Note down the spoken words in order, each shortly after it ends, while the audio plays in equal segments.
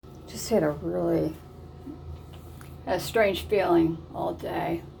just had a strange feeling all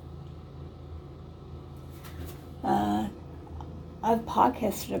day. I've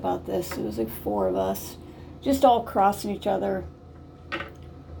podcasted about this. It was like 4 of us, just all crossing each other,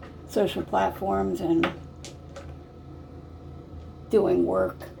 social platforms, and doing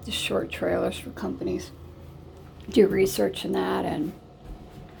work, just short trailers for companies. Do research in that, and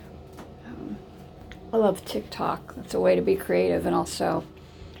I love TikTok. It's a way to be creative, and also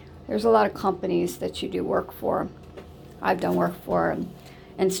there's a lot of companies that you do work for. I've done work for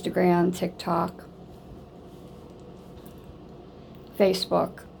Instagram, TikTok,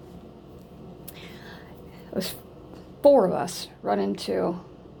 Facebook. It was 4 of us run into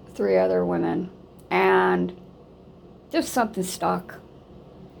 3 other women, and just something stuck.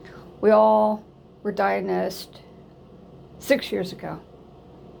 We all were diagnosed 6 years ago,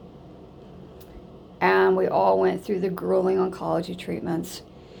 and we all went through the grueling oncology treatments.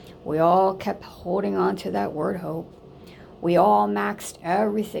 We all kept holding on to that word hope. We all maxed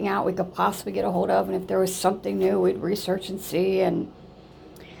everything out we could possibly get a hold of, and if there was something new, we'd research and see, and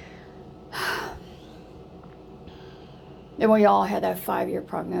then we all had that 5-year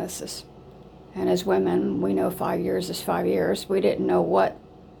prognosis. And as women, we know 5 years is 5 years. We didn't know what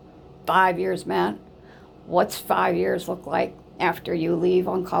 5 years meant. What's 5 years look like after you leave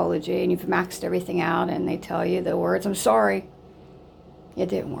oncology and you've maxed everything out and they tell you the words, "I'm sorry, it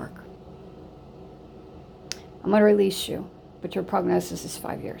didn't work. I'm going to release you, but your prognosis is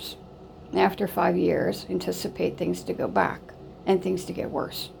 5 years. And after 5 years, anticipate things to go back and things to get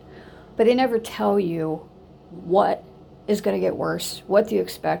worse." But they never tell you what is going to get worse, what do you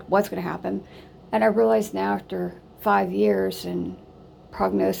expect, what's going to happen. And I realize now after 5 years, and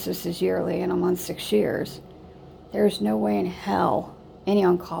prognosis is yearly, and I'm on 6 years, there's no way in hell any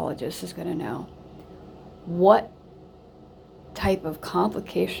oncologist is going to know what type of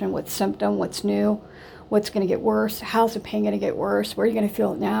complication, what symptom, what's new, what's going to get worse, how's the pain going to get worse, where are you going to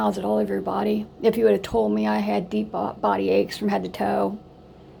feel it now, is it all over your body? If you would have told me I had deep body aches from head to toe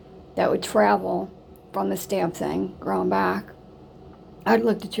that would travel from this damn thing growing back, I'd have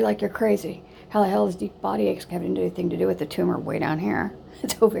looked at you like you're crazy. How the hell does deep body aches have anything to do with the tumor way down here?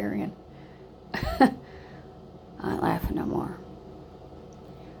 It's ovarian. I ain't laughing no more.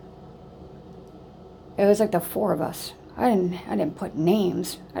 It was like the 4 of us. I didn't put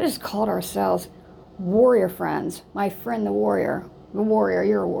names. I just called ourselves warrior friends. My friend the warrior. The warrior,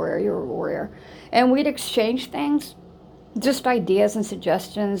 you're a warrior, you're a warrior. And we'd exchange things, just ideas and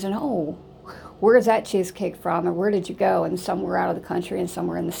suggestions, and where's that cheesecake from, or where did you go, and somewhere out of the country and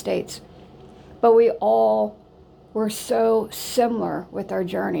somewhere in the States. But we all were so similar with our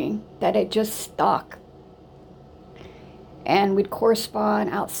journey that it just stuck. And we'd correspond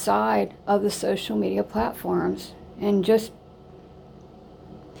outside of the social media platforms and just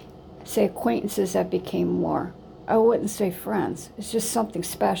say acquaintances that became more. I wouldn't say friends. It's just something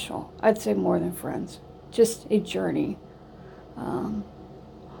special. I'd say more than friends. Just a journey.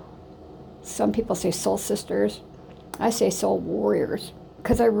 Some people say soul sisters. I say soul warriors,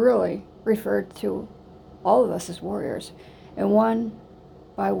 because I really referred to all of us as warriors. And one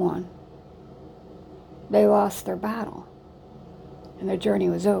by one, they lost their battle, and their journey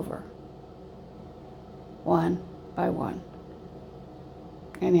was over. One by one.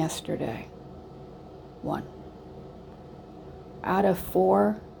 And yesterday, 1. Out of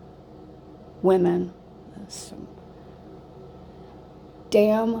 4 women, some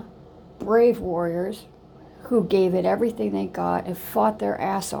damn brave warriors who gave it everything they got and fought their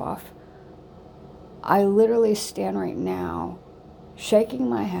ass off, I literally stand right now shaking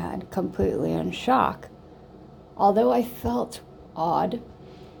my head completely in shock. Although I felt odd,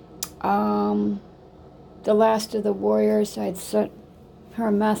 the last of the warriors, I'd sent her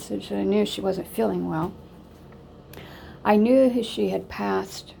a message, and I knew she wasn't feeling well. I knew she had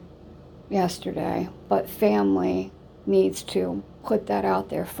passed yesterday, but family needs to put that out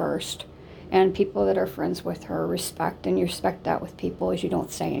there first. And people that are friends with her respect, and you respect that with people, is you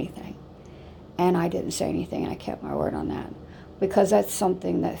don't say anything. And I didn't say anything, and I kept my word on that. Because that's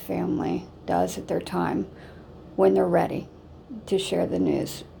something that family does at their time when they're ready to share the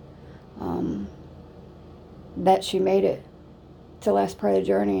news. That she made it to the last part of the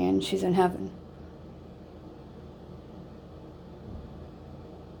journey and she's in heaven.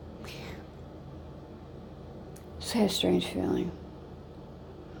 Just had a strange feeling.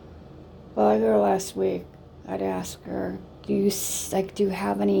 Well, like her last week, I'd ask her, do you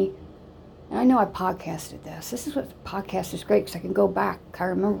have any, and I know I podcasted this. This is what podcast is great, because I can go back. I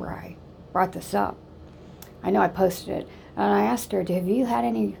remember I brought this up. I know I posted it. And I asked her, have you had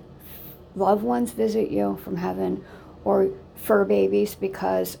any loved ones visit you from heaven, or fur babies,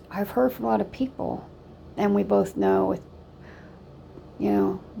 because I've heard from a lot of people, and we both know with,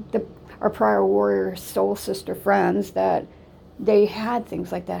 our prior warrior soul sister friends that they had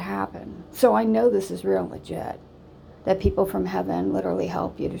things like that happen. So I know this is real legit, that people from heaven literally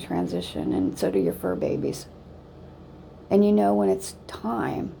help you to transition, and so do your fur babies. And when it's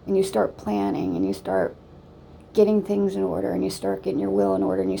time, and you start planning, and you start getting things in order, and you start getting your will in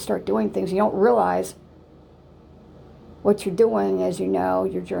order, and you start doing things, you don't realize what you're doing is,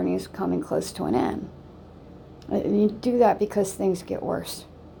 your journey is coming close to an end. And you do that because things get worse.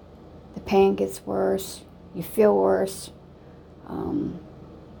 The pain gets worse. You feel worse. You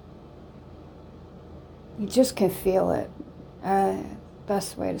just can feel it.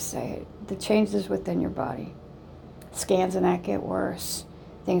 Best way to say it. The changes within your body. Scans and that get worse.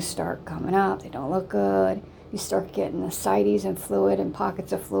 Things start coming up. They don't look good. You start getting ascites and fluid and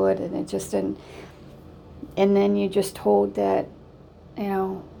pockets of fluid, and it just didn't. And then you're just told that,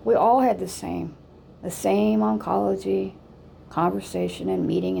 we all had the same oncology conversation and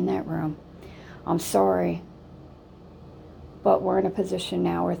meeting in that room. I'm sorry, but we're in a position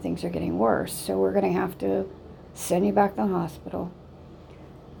now where things are getting worse, so we're going to have to send you back to the hospital.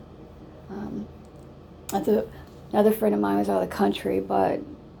 Another friend of mine was out of the country, but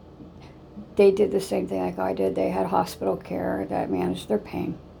they did the same thing like I did. They had hospital care that managed their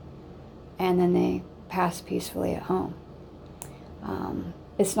pain, and then they passed peacefully at home.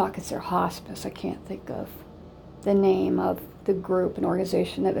 It's not considered hospice. I can't think of the name of the group and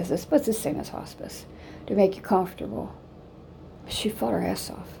organization that visits, but it's the same as hospice, to make you comfortable. She fought her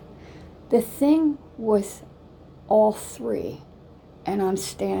ass off. The thing with all three, and I'm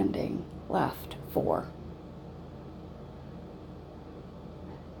standing left 4,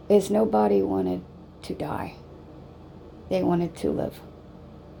 is nobody wanted to die. They wanted to live.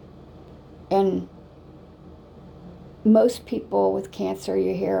 And most people with cancer,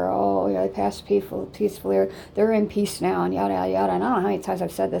 you hear, they passed peacefully, they're in peace now, and yada, yada, yada. And I don't know how many times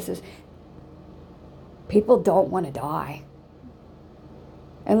I've said this, is people don't want to die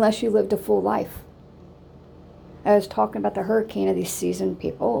unless you lived a full life. I was talking about the hurricane of these seasoned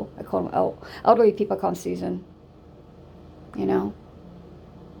people. I call them elderly people, I call them seasoned.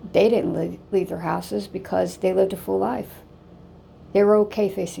 They didn't leave their houses because they lived a full life. They were okay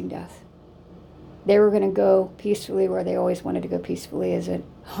facing death. They were going to go peacefully where they always wanted to go peacefully, is at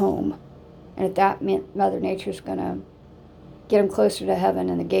home. And if that meant Mother Nature's going to get them closer to heaven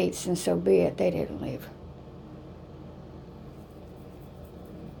and the gates, and so be it, they didn't leave.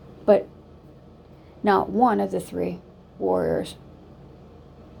 But not one of the 3 warriors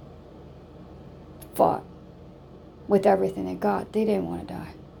fought with everything they got. They didn't want to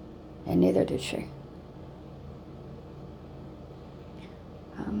die, and neither did she.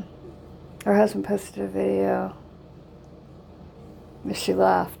 Her husband posted a video as she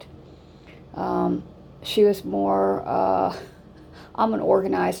left. She was more, I'm an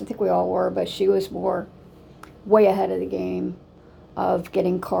organized, I think we all were, but she was more way ahead of the game of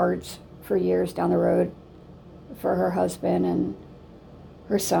getting cards for years down the road for her husband and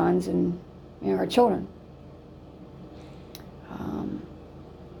her sons and her children.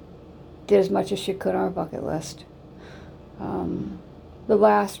 Did as much as she could on her bucket list. The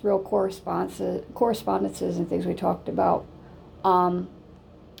last real correspondences and things we talked about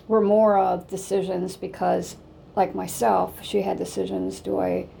were more of decisions, because, like myself, she had decisions.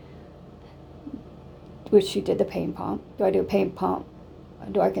 Which she did the pain pump. Do I do a pain pump?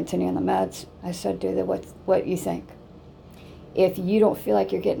 Do I continue on the meds? I said, what you think. If you don't feel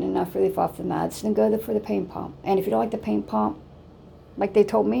like you're getting enough relief off the meds, then go for the pain pump. And if you don't like the pain pump, like they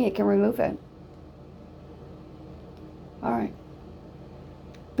told me, you can remove it. All right.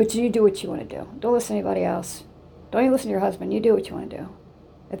 But you do what you want to do. Don't listen to anybody else. Don't even listen to your husband. You do what you want to do.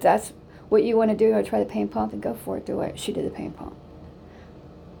 If that's what you want to do, or try the pain pump, then go for it. Do it. She did the pain pump.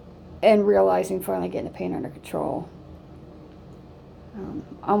 And realizing finally getting the pain under control.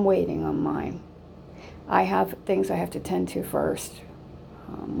 I'm waiting on mine. I have things I have to tend to first,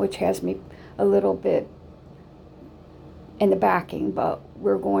 which has me a little bit in the backing, but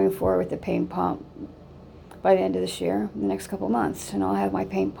we're going forward with the pain pump by the end of this year, the next couple of months, and I'll have my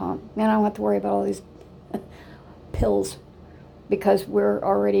pain pump. And I don't have to worry about all these pills, because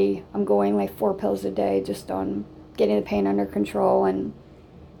I'm going like 4 pills a day just on getting the pain under control. And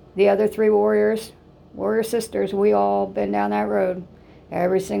the other 3 warrior sisters, we all been down that road.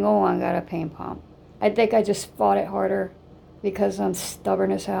 Every single one got a pain pump. I think I just fought it harder because I'm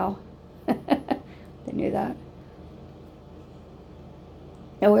stubborn as hell. They knew that.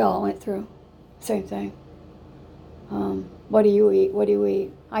 And we all went through same thing. What do you eat? What do you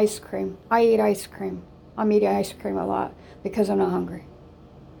eat? Ice cream. I eat ice cream. I'm eating ice cream a lot because I'm not hungry.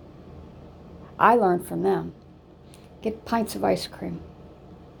 I learned from them. Get pints of ice cream.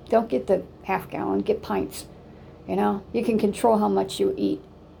 Don't get the half gallon, get pints. You know, you can control how much you eat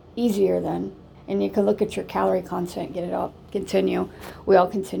easier then. And you can look at your calorie content, get it up, continue. We all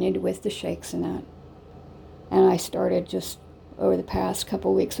continued with the shakes and that. And I started just over the past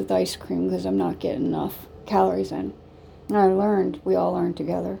couple of weeks with ice cream because I'm not getting enough calories in. And I learned, we all learned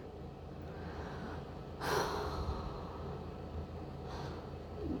together.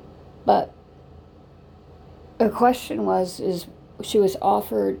 But the question is she was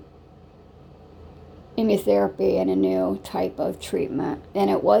offered immunotherapy and a new type of treatment, and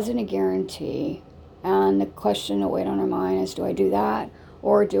it wasn't a guarantee. And the question that weighed on her mind is, do I do that,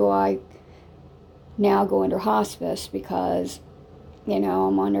 or do I now go under hospice because, you know,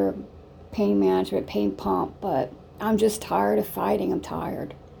 I'm under pain management, pain pump, but I'm just tired of fighting. I'm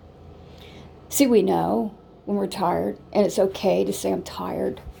tired. See, we know when we're tired, and it's okay to say I'm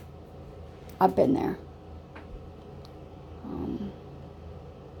tired. I've been there.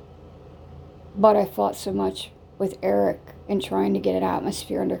 But I fought so much with Eric in trying to get an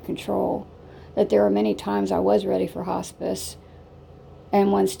atmosphere under control that there were many times I was ready for hospice.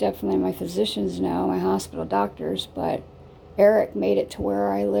 And one step from my physicians know, my hospital doctors, but Eric made it to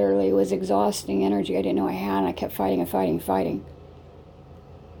where I literally was exhausting energy I didn't know I had, and I kept fighting and fighting and fighting.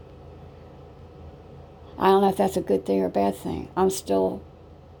 I don't know if that's a good thing or a bad thing. I'm still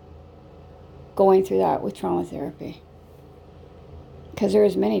going through that with trauma therapy. Because there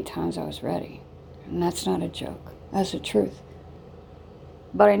was many times I was ready. And that's not a joke. That's the truth.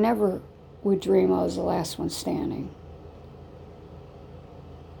 But I never would dream I was the last one standing.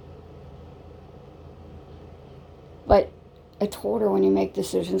 But I told her, when you make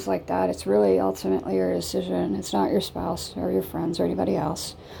decisions like that, it's really ultimately your decision. It's not your spouse or your friends or anybody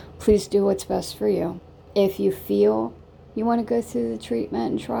else. Please do what's best for you. If you feel you want to go through the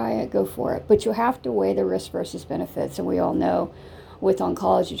treatment and try it, go for it. But you have to weigh the risk versus benefits. And we all know with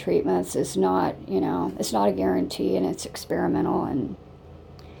oncology treatments, it's not, it's not a guarantee, and it's experimental and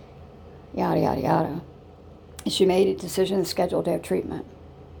yada, yada, yada. She made a decision and scheduled to have treatment.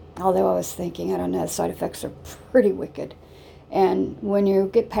 Although I was thinking, I don't know, the side effects are pretty wicked. And when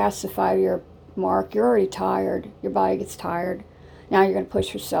you get past the 5-year mark, you're already tired. Your body gets tired. Now you're going to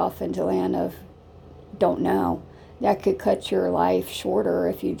push yourself into the land of don't know. That could cut your life shorter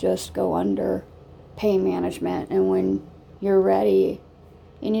if you just go under pain management. And when you're ready,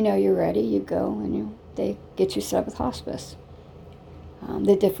 and you know you're ready, you go and they get you set up with hospice.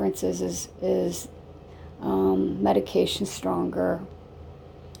 The difference is medication stronger.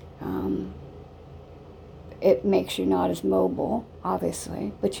 It makes you not as mobile,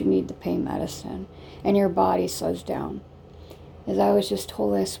 obviously, but you need the pain medicine, and your body slows down. As I was just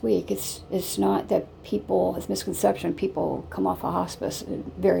told last week, it's not that it's misconception, people come off a hospice.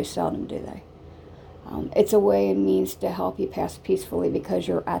 Very seldom do they. It's a way and means to help you pass peacefully because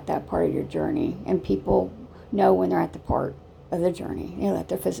you're at that part of your journey, and people know when they're at the part of the journey. They let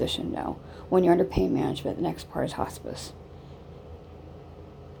their physician know. When you're under pain management, the next part is hospice.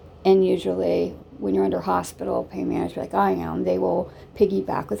 And usually, when you're under hospital pain management, like I am, they will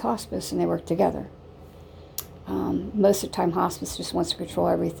piggyback with hospice, and they work together. Most of the time, hospice just wants to control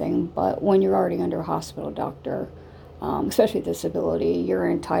everything, but when you're already under a hospital doctor, especially with disability, you're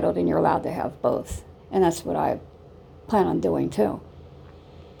entitled and you're allowed to have both. And that's what I plan on doing too.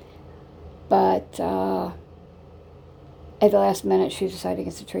 But at the last minute, she decided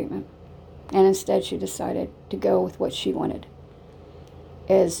against the treatment. And instead, she decided to go with what she wanted,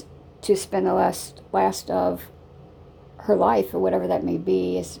 is to spend the last of her life, or whatever that may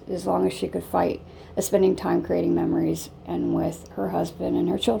be, as long as she could fight, spending time creating memories and with her husband and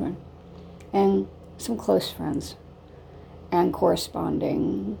her children and some close friends, and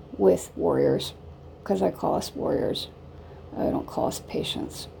corresponding with warriors, because I call us warriors. I don't call us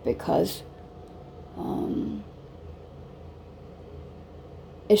patients, because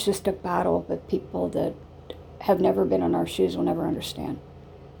it's just a battle that people that have never been in our shoes will never understand.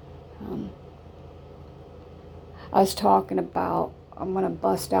 I was talking about, I'm going to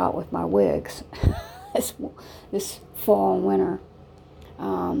bust out with my wigs this fall and winter,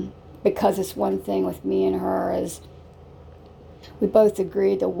 because it's one thing with me and her is we both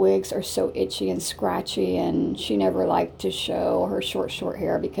agreed the wigs are so itchy and scratchy, and she never liked to show her short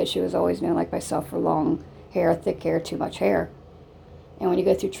hair because she was always known, like myself, for long hair, thick hair, too much hair. And when you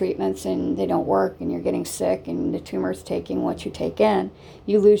go through treatments and they don't work and you're getting sick and the tumor's taking what you take in,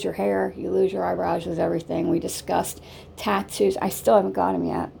 you lose your hair, you lose your eyebrows, you lose everything. We discussed tattoos. I still haven't got them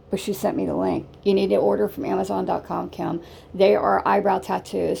yet, but she sent me the link. You need to order from Amazon.com, Kim. They are eyebrow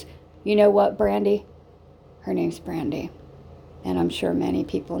tattoos. You know what, Brandy? Her name's Brandy. And I'm sure many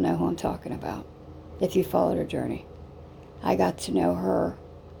people know who I'm talking about if you followed her journey. I got to know her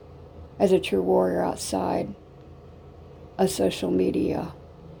as a true warrior outside of social media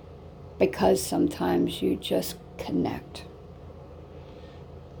because sometimes you just connect.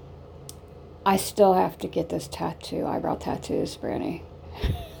 I still have to get this tattoo, eyebrow tattoos, Brandy.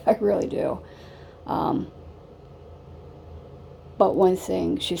 I really do. But one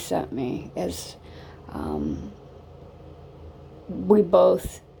thing she sent me is we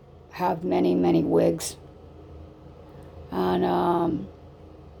both have many, many wigs. And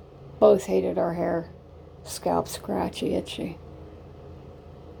both hated our hair. Scalp scratchy, itchy.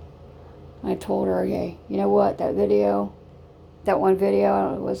 I told her, hey, you know what, that one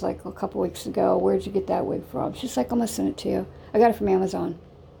video, it was like a couple weeks ago, where'd you get that wig from? She's like, I'm gonna send it to you. I got it from Amazon.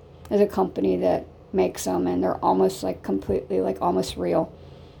 There's a company that makes them, and they're almost like completely, like almost real.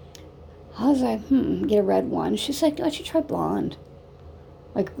 I was like, get a red one. She's like, why don't you try blonde?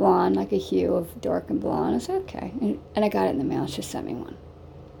 Like blonde, like a hue of dark and blonde. I said, okay. And I got it in the mail. She sent me one.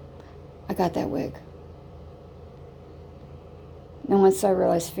 I got that wig. And once I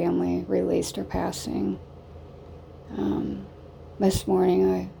realized family released her passing, this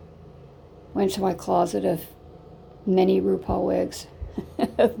morning I went to my closet of many RuPaul wigs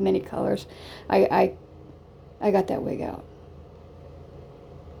of many colors. I got that wig out.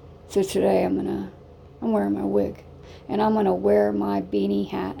 So today I'm wearing my wig. And I'm going to wear my beanie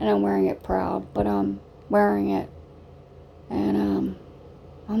hat. And I'm wearing it proud, but I'm wearing it. And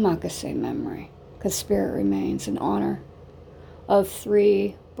I'm not going to say memory, because spirit remains in honor of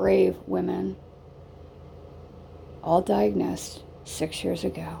 3 brave women, all diagnosed 6 years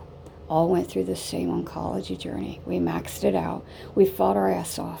ago. All went through the same oncology journey. We maxed it out. We fought our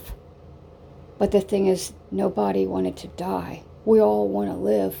ass off. But the thing is, nobody wanted to die. We all want to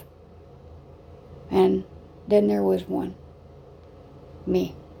live. And then there was one.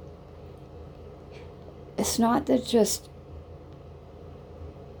 Me. It's not that just,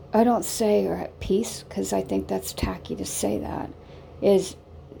 I don't say are at peace, because I think that's tacky to say that, is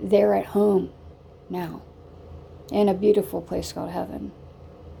they're at home now in a beautiful place called heaven.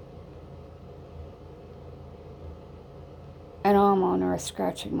 And I'm on earth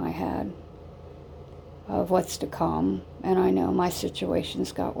scratching my head of what's to come. And I know my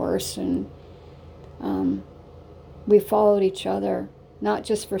situations got worse, and we followed each other, not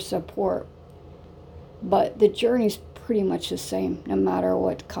just for support, but the journey's pretty much the same, no matter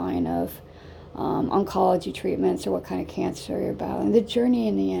what kind of oncology treatments or what kind of cancer you're battling. The journey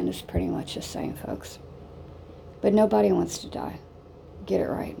in the end is pretty much the same, folks. But nobody wants to die. Get it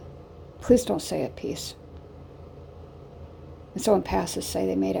right. Please don't say at peace. And so when pastors say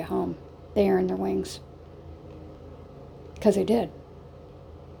they made it home, they earned their wings. Because they did.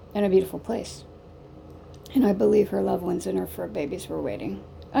 In a beautiful place. And I believe her loved ones and her fur babies were waiting.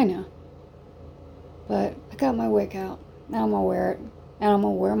 I know. But I got my wig out. And I'm going to wear it. And I'm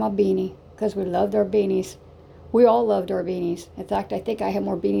going to wear my beanie. Because we loved our beanies. We all loved our beanies. In fact, I think I have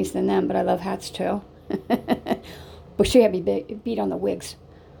more beanies than them. But I love hats too. But she had me beat on the wigs.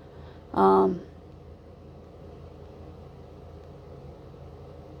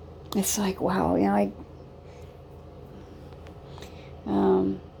 It's like, wow. You know,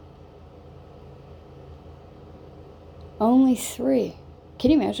 only 3.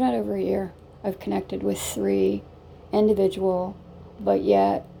 Can you imagine that? Over a year, I've connected with 3 individual, but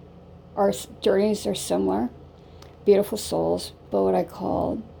yet our journeys are similar. Beautiful souls, but what I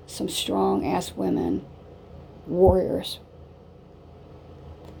call some strong-ass women, warriors.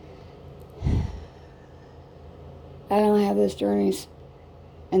 I don't have those journeys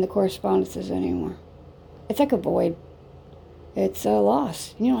and the correspondences anymore. It's like a void. It's a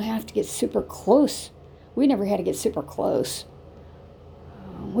loss. You don't have to get super close. We never had to get super close.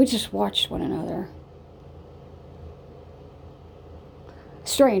 We just watched one another.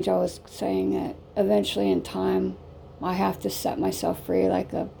 Strange, I was saying that eventually in time, I have to set myself free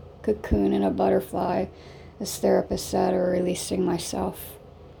like a cocoon and a butterfly, as therapist said, or releasing myself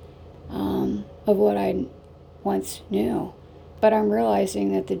of what I once knew. But I'm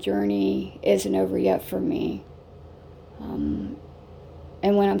realizing that the journey isn't over yet for me. And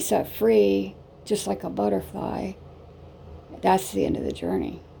when I'm set free, just like a butterfly, that's the end of the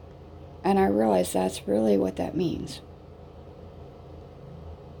journey. And I realize that's really what that means.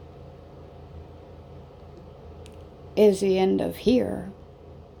 Is the end of here,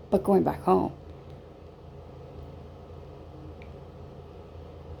 but going back home.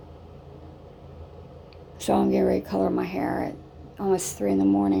 So I'm getting ready to color my hair at almost 3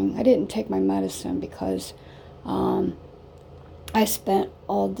 a.m. I didn't take my medicine because I spent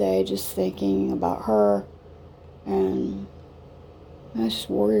all day just thinking about her And us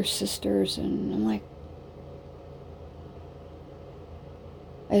warrior sisters, and I'm like,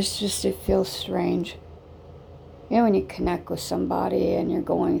 it feels strange. You know, when you connect with somebody and you're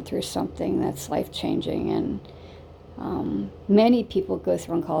going through something that's life-changing, and many people go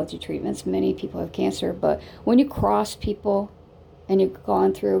through oncology treatments, many people have cancer, but when you cross people and you've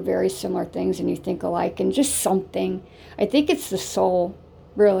gone through very similar things and you think alike and just something, I think it's the soul,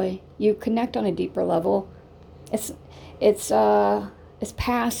 really. You connect on a deeper level. It's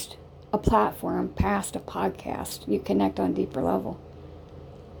past a platform, past a podcast. You connect on a deeper level.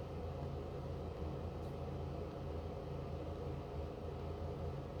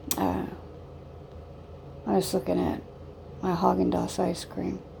 I was looking at my Haagen-Dazs ice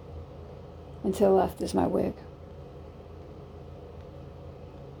cream, and to the left is my wig.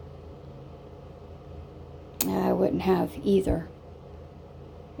 I wouldn't have either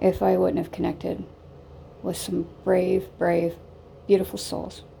if I wouldn't have connected with some brave, beautiful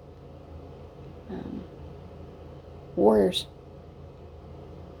souls. Warriors.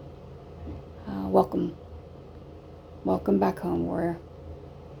 Welcome. Welcome back home, warrior.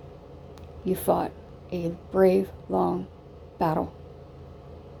 You fought a brave, long battle.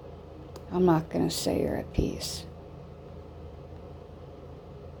 I'm not going to say you're at peace.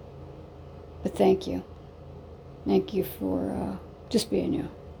 But thank you. Thank you for just being you.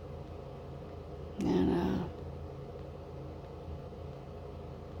 And